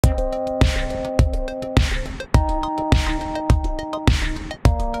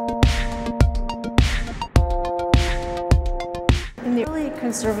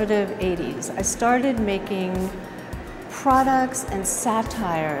ultra-conservative 80s, I started making products and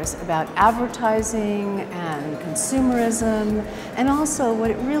satires about advertising and consumerism, and also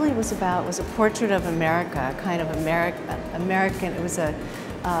what it really was about was a portrait of America, kind of American. It was a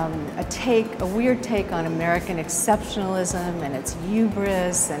weird take on American exceptionalism and its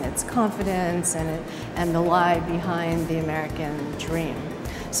hubris and its confidence and the lie behind the American dream.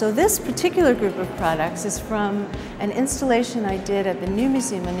 So this particular group of products is from an installation I did at the New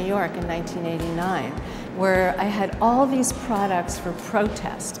Museum in New York in 1989, where I had all these products for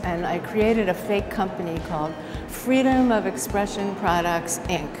protest, and I created a fake company called Freedom of Expression Products,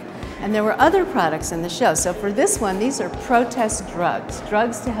 Inc. And there were other products in the show. So for this one, these are protest drugs,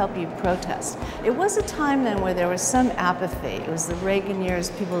 drugs to help you protest. It was a time then where there was some apathy. It was the Reagan years.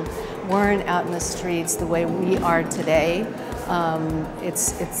 People weren't out in the streets the way we are today.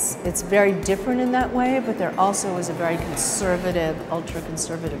 It's very different in that way, but there also was a very conservative,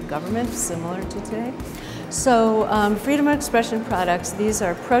 ultra-conservative government, similar to today. So freedom of expression products, these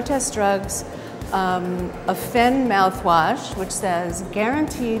are protest drugs, a Fen mouthwash, which says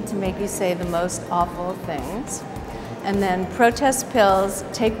guaranteed to make you say the most awful things. And then protest pills,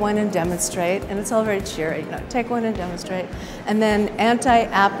 take one and demonstrate, and it's all very cheery, you know, take one and demonstrate. And then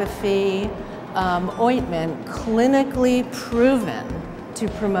anti-apathy ointment, clinically proven to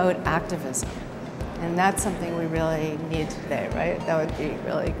promote activism. And that's something we really need today, right? That would be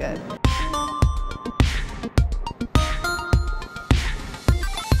really good.